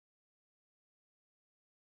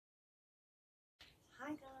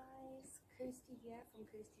Kirsty here from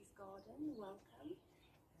Kirsty's Garden. Welcome.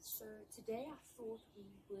 So today I thought we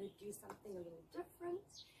would do something a little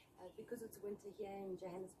different because it's winter here in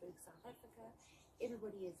Johannesburg, South Africa.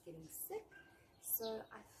 Everybody is getting sick. So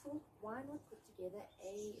I thought, why not put together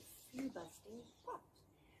a flu busting pot?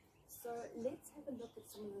 So let's have a look at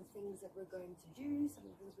some of the things that we're going to do, some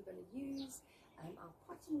of the things we're going to use, our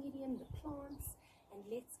potting medium, the plants, and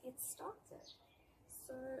let's get started.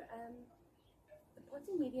 So the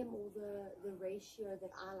potting medium, or the ratio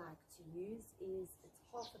that I like to use, is it's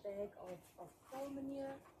half a bag of cow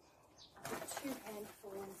manure, 2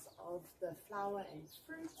 handfuls of the flower and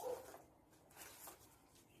fruit,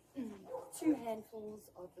 2 handfuls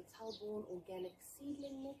of the Talborn organic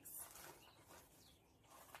seedling mix,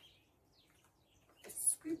 a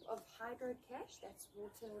scoop of hydro cash, that's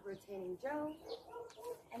water retaining gel,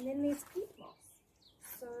 and then there's peat moss.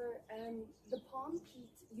 So the palm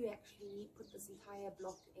peat, you actually put this entire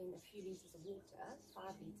block in a few liters of water, 5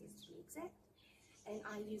 liters to be exact, and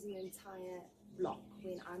I use an entire block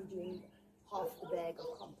when I'm doing half the bag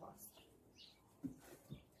of compost.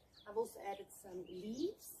 I've also added some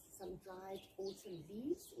leaves, some dried autumn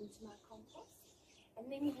leaves into my compost, and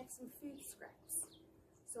then we have some food scraps.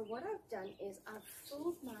 So what I've done is I've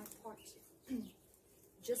filled my pot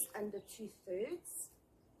just under 2/3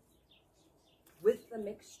 with the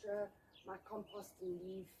mixture, my compost and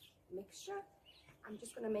leaf mixture. I'm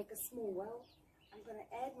just going to make a small well. I'm going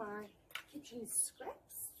to add my kitchen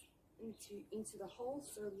scraps into the hole.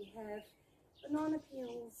 So we have banana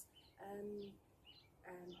peels,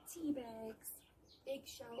 tea bags,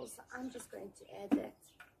 eggshells. So I'm just going to add that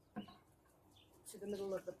to the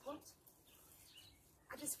middle of the pot.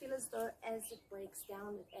 I just feel as though as it breaks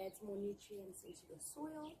down, it adds more nutrients into the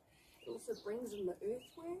soil. It also brings in the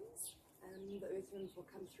earthworms. The earthworms will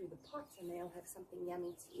come through the pot and they'll have something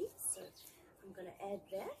yummy to eat. So I'm going to add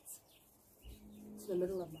that to the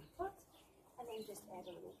middle of my pot, and then just add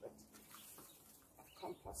a little bit of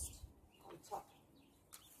compost on top.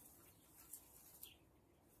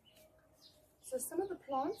 So some of the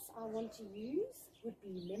plants I want to use would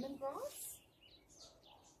be lemongrass.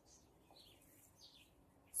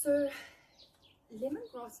 So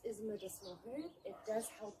lemongrass is a medicinal herb. It does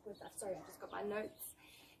help with, sorry, I just got my notes.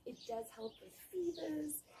 It does help with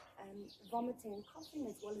fevers, vomiting and coughing,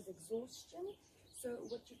 as well as exhaustion. So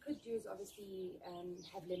what you could do is obviously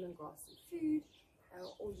have lemongrass in food,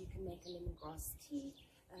 or you can make a lemongrass tea.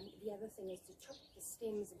 The other thing is to chop the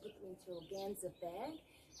stems and put them into a organza bag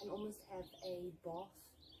and almost have a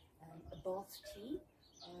bath tea.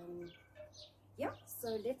 Yeah,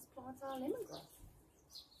 so let's plant our lemongrass.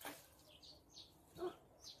 Oh,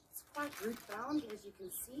 it's quite root bound, as you can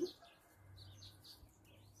see.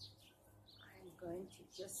 Going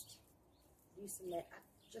to just loosen that up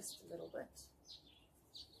just a little bit,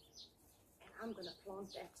 and I'm going to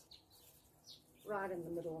plant that right in the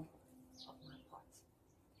middle of my pot.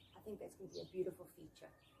 I think that's going to be a beautiful feature.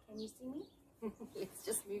 Can you see me? Let's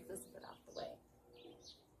just move this a bit out the way.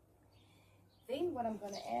 Then what I'm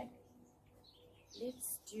going to add,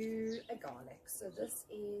 let's do a garlic. So this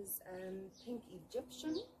is pink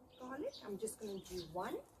Egyptian garlic. I'm just going to do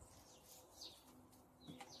 1.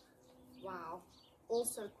 Wow,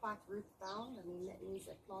 also quite root bound. I mean, that means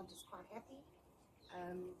that plant is quite happy.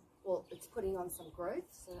 Well, it's putting on some growth.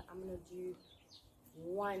 So I'm going to do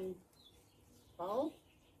 1 bulb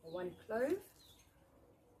or 1 clove.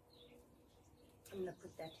 I'm going to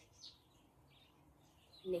put that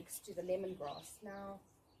next to the lemongrass. Now,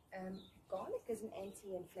 garlic is an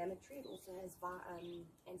anti-inflammatory. It also has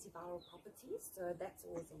antiviral properties, so that's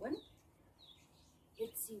always a win.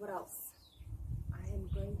 Let's see what else. I am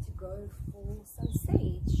going to go for some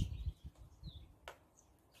sage.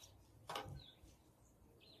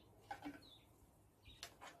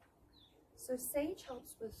 So sage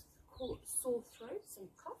helps with sore throats and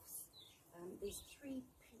coughs. There's three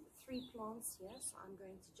plants here, so I'm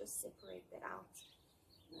going to just separate that out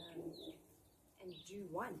and do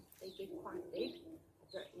 1. They get quite big. I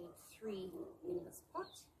don't need 3 in this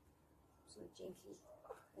pot. So gently,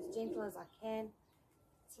 as gentle as I can,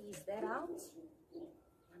 tease that out.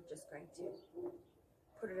 I'm just going to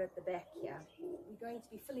put it at the back here. We're going to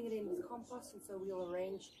be filling it in with compost, and so we'll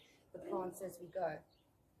arrange the plants as we go.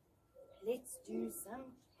 Let's do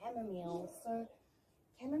some chamomile. So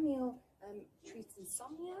chamomile treats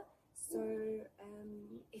insomnia. So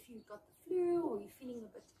if you've got the flu or you're feeling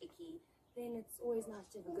a bit icky, then it's always nice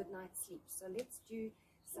to have a good night's sleep. So let's do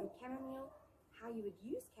some chamomile. How you would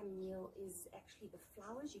use chamomile is actually the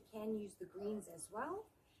flowers. You can use the greens as well.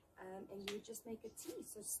 And you would just make a tea.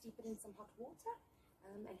 So steep it in some hot water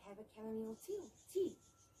and have a chamomile tea.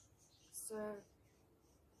 So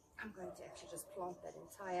I'm going to actually just plant that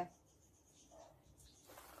entire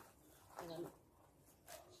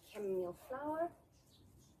chamomile flower.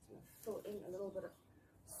 I'm going to fill in a little bit of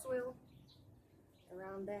soil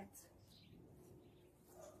around that.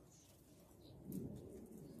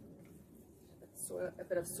 A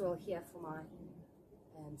bit of soil here for my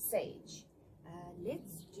sage.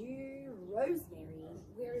 Let's do rosemary.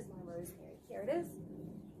 Where is my rosemary? Here it is.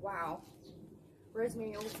 Wow.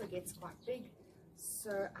 Rosemary also gets quite big,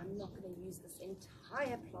 so I'm not going to use this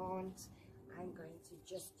entire plant. I'm going to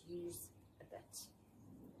just use a bit.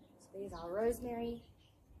 So there's our rosemary.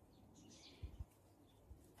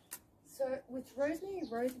 So with rosemary,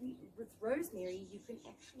 you can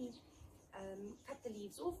actually cut the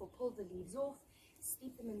leaves off or pull the leaves off,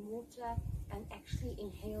 steep them in water, and actually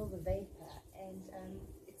inhale the vapor. And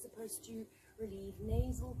it's supposed to relieve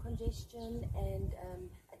nasal congestion and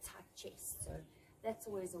a tight chest. So that's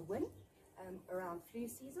always a win around flu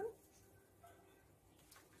season.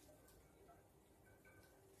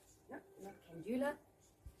 No, not calendula.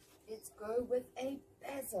 Let's go with a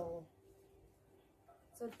basil.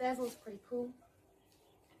 So basil is pretty cool.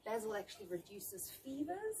 Basil actually reduces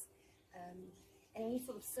fevers and any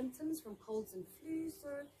sort of symptoms from colds and flu.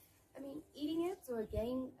 So, I mean, eating it, or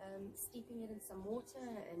again, steeping it in some water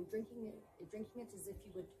and drinking it as if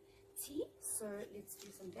you would tea. So let's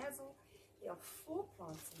do some basil. There are 4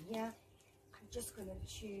 plants in here. I'm just going to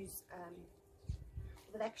choose,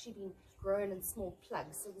 they've actually been grown in small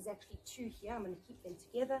plugs. So there's actually 2 here. I'm going to keep them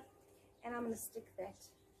together, and I'm going to stick that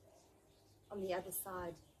on the other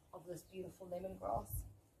side of this beautiful lemongrass.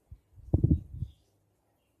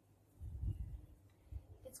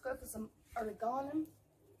 Let's go for some origanum.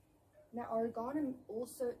 Now, origanum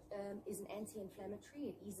also is an anti-inflammatory.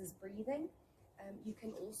 It eases breathing. You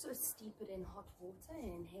can also steep it in hot water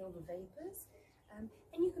and inhale the vapors. And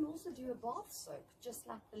you can also do a bath soak, just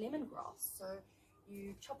like the lemongrass. So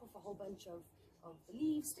you chop off a whole bunch of the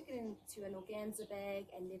leaves, stick it into an organza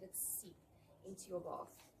bag, and let it seep into your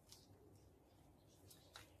bath.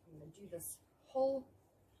 I'm going to do this whole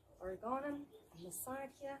origanum on the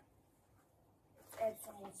side here. Let's add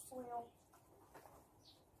some more soil.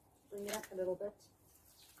 Bring it up a little bit.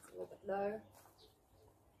 It's a little bit low.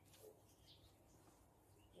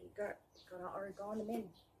 There you go. Got our origanum in.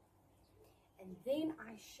 And then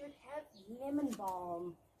I should have lemon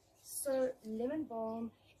balm. So lemon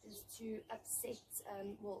balm is to upset,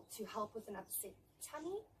 to help with an upset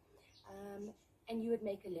tummy. And you would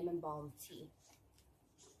make a lemon balm tea.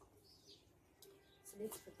 So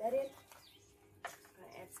let's put that in. I'm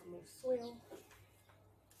going to add some more soil.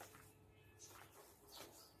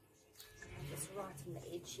 Just right on the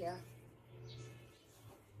edge here.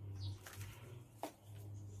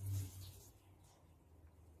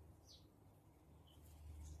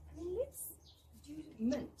 And then let's do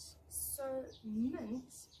mint. So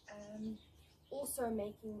mint, also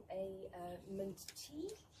making a mint tea.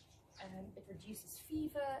 It reduces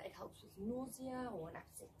fever, it helps with nausea or an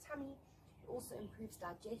upset tummy. It also improves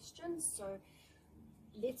digestion. So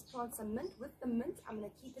let's plant some mint. With the mint, I'm going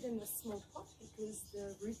to keep it in this small pot because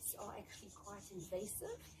the roots are actually quite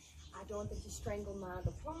invasive. I don't want them to strangle my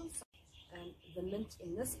other plants. The mint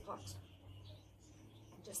in this pot,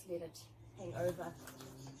 and just let it hang over.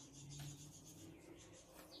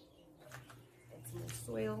 Add some more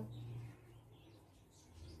soil.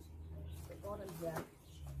 The bottom here.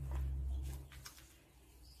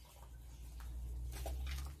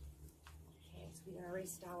 Okay, so we're going to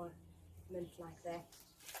rest our mint like that.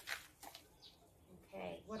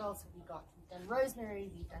 Okay, what else have we got? We've done rosemary,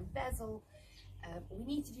 we've done basil. We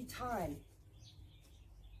need to do thyme.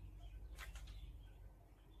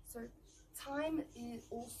 So thyme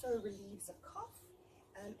also relieves a cough,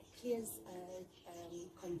 it clears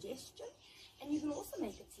congestion, and you can also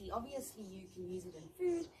make a tea. Obviously, you can use it in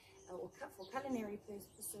food or for culinary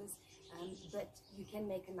purposes, but you can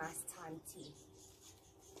make a nice thyme tea.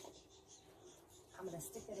 I'm going to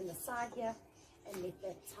stick that in the side here and let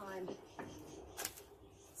that thyme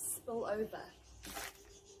spill over.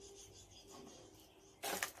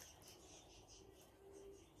 There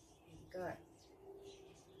we go.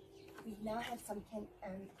 We now have some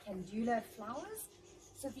calendula flowers.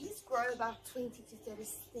 So these grow about 20 to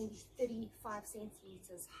 35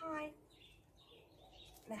 centimeters high.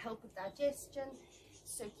 They help with digestion,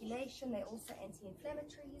 circulation. They're also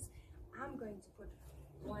anti-inflammatories. I'm going to put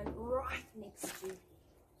one right next to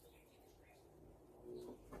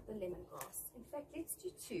the lemongrass. In fact, let's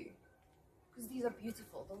do 2 because these are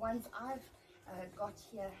beautiful. The ones I've got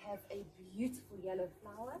here have a beautiful yellow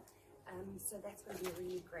flower, so that's going to be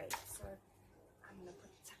really great. So I'm going to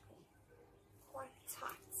tuck them quite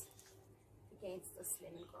tight against this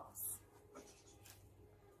lemongrass.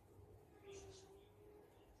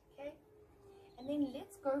 Okay, and then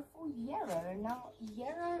let's go for yarrow. Now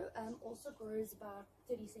yarrow also grows about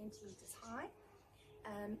 30 centimeters high.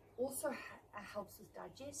 Also helps with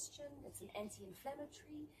digestion. It's an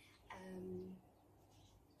anti-inflammatory.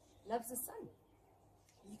 Loves the sun.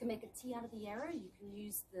 You can make a tea out of the yarrow. You can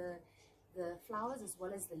use the flowers as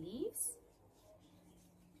well as the leaves.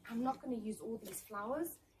 I'm not going to use all these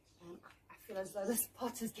flowers. I feel as though this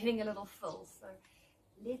pot is getting a little full, so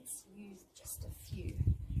let's use just a few.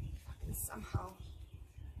 If I can somehow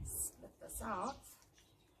split this out,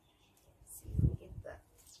 see if we get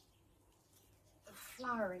the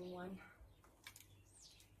flowering one.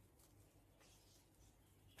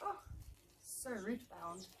 Oh, so root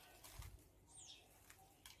bound.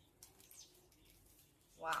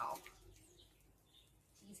 Wow,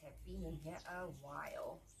 these have been in here a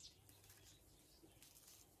while.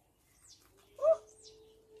 Oh,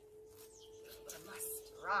 a bit of must.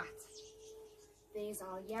 Right, there's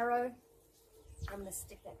our yarrow. I'm going to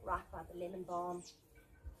stick that right by the lemon balm.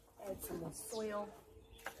 Add some more soil.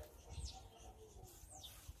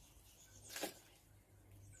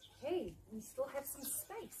 Okay, we still have some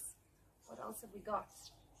space. What else have we got?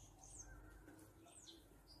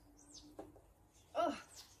 Oh,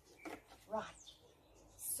 right.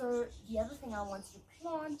 So the other thing I wanted to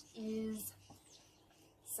plant is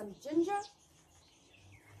some ginger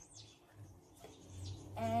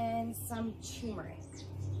and some turmeric.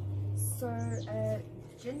 So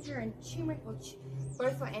ginger and turmeric,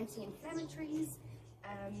 both are anti-inflammatories,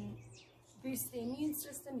 boost the immune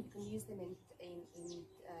system. You can use them in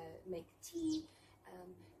make tea.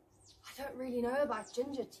 I don't really know about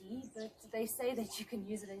ginger tea, but they say that you can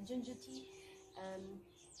use it in ginger tea.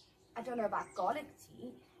 I don't know about garlic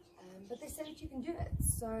tea, but they say that you can do it.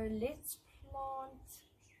 So let's plant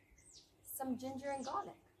some ginger and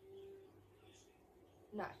garlic.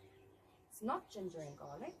 No, it's not ginger and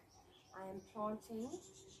garlic. I am planting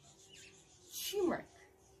turmeric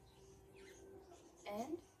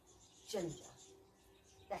and ginger.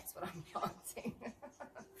 That's what I'm planting.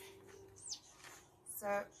 So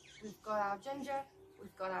we've got our ginger,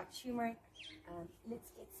 we've got our turmeric.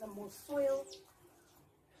 Let's get some more soil.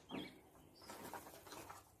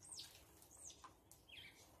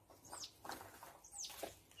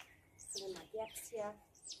 Fill in my gaps here.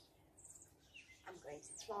 I'm going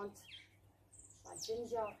to plant my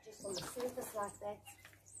ginger just on the surface like that.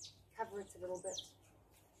 Cover it a little bit.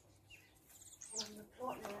 And I'm going to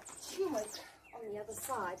plant my turmeric on the other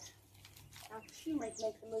side. Now turmeric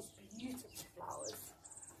make the most beautiful flowers.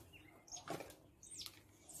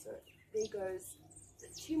 So there goes the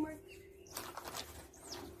turmeric.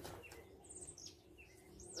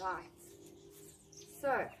 Right.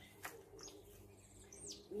 So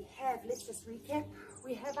we have, let's just recap,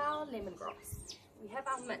 we have our lemongrass, we have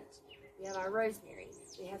our mint, we have our rosemary,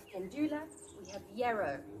 we have calendula, we have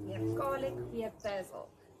yarrow, we have garlic, we have basil,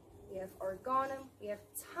 we have origanum, we have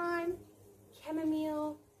thyme,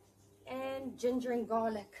 chamomile, and ginger and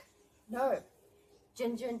garlic. No,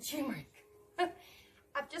 ginger and turmeric.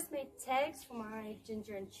 I've just made tags for my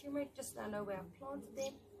ginger and turmeric just so I know where I've planted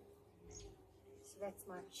them. So that's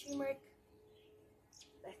my turmeric,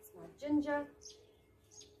 that's my ginger.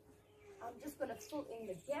 I'm just going to fill in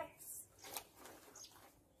the gaps.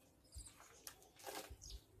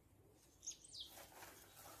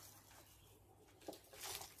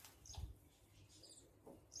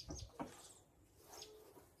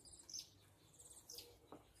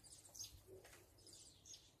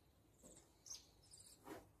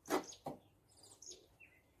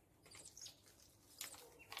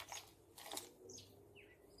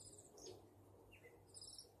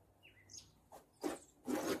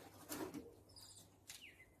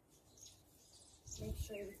 Make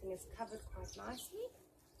sure everything is covered quite nicely.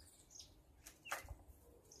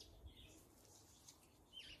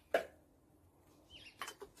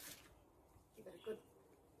 Give it a good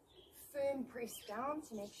firm press down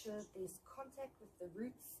to make sure that there's contact with the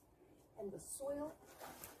roots and the soil.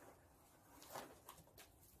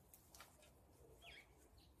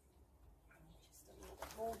 Just a little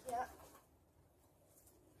bit more here.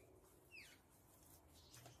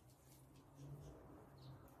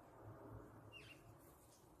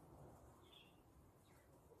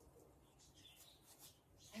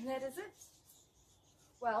 And that is it.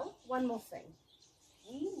 Well, one more thing.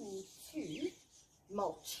 We need to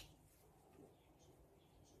mulch.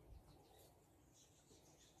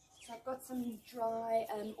 So I've got some dry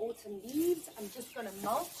autumn leaves. I'm just going to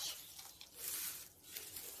mulch,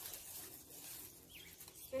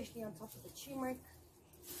 especially on top of the turmeric,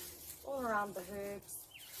 all around the herbs.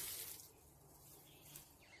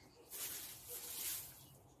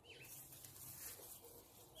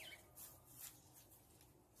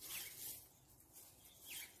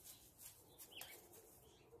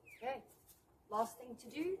 last thing to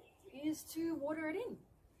do is to water it in.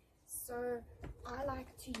 So I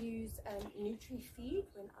like to use Nutri-Feed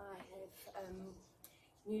when I have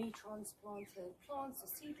newly transplanted plants or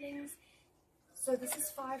seedlings. So this is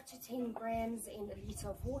 5 to 10 grams in a liter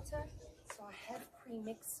of water. So I have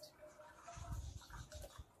pre-mixed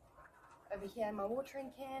over here in my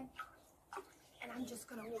watering can, and I'm just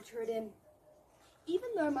going to water it in. Even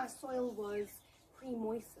though my soil was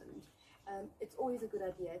pre-moistened, it's always a good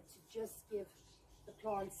idea to just give the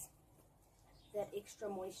plants that extra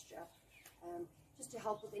moisture, just to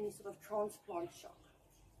help with any sort of transplant shock.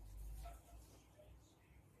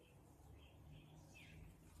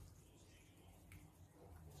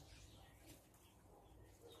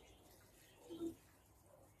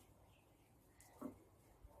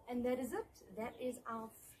 And that is it. That is our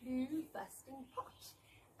flue busting pot.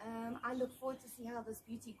 I look forward to see how this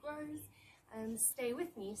beauty grows. Stay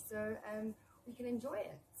with me so we can enjoy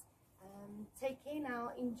it. Take care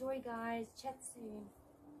now. Enjoy, guys. Chat soon.